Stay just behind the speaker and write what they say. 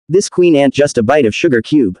This queen ant just a bite of sugar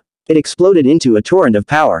cube. It exploded into a torrent of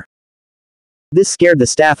power. This scared the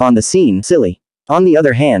staff on the scene silly. On the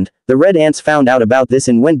other hand, the red ants found out about this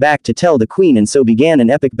and went back to tell the queen, and so began an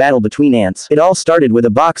epic battle between ants. It all started with a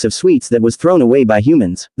box of sweets that was thrown away by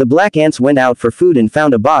humans. The black ants went out for food and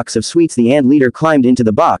found a box of sweets. The ant leader climbed into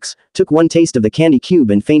the box, took one taste of the candy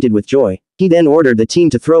cube and fainted with joy. He then ordered the team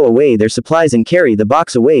to throw away their supplies and carry the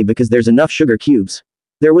box away because there's enough sugar cubes.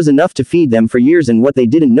 There was enough to feed them for years, and what they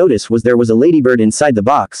didn't notice was there was a ladybird inside the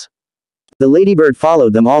box. The ladybird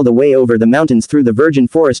followed them all the way over the mountains through the virgin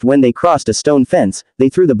forest. When they crossed a stone fence, they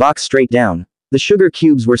threw the box straight down. The sugar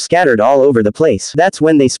cubes were scattered all over the place. That's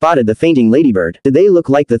when they spotted the fainting ladybird. Did they look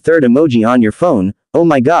like the third emoji on your phone? Oh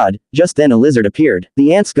my god, just then a lizard appeared.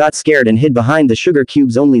 The ants got scared and hid behind the sugar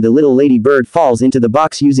cubes. Only the little ladybird falls into the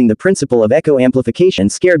box using the principle of echo amplification.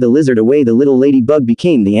 Scared the lizard away. The little ladybug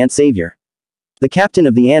became the ant savior. The captain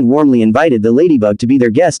of the ant warmly invited the ladybug to be their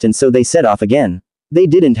guest, and so they set off again. They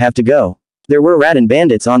didn't have to go. There were rat and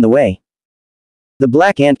bandits on the way. The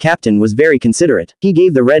black ant captain was very considerate. He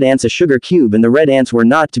gave the red ants a sugar cube, and the red ants were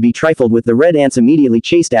not to be trifled with. The red ants immediately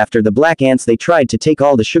chased after the black ants. They tried to take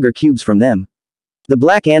all the sugar cubes from them. The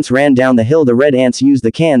black ants ran down the hill. The red ants used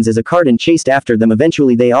the cans as a cart and chased after them.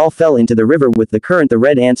 Eventually they all fell into the river with the current. The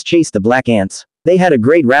red ants chased the black ants. They had a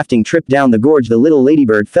great rafting trip down the gorge. The little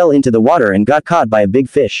ladybird fell into the water and got caught by a big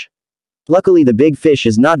fish. Luckily the big fish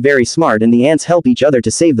is not very smart, and the ants help each other to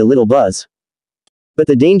save the little buzz. But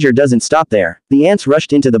the danger doesn't stop there. The ants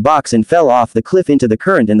rushed into the box and fell off the cliff into the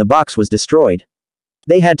current, and the box was destroyed.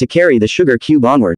 They had to carry the sugar cube onward.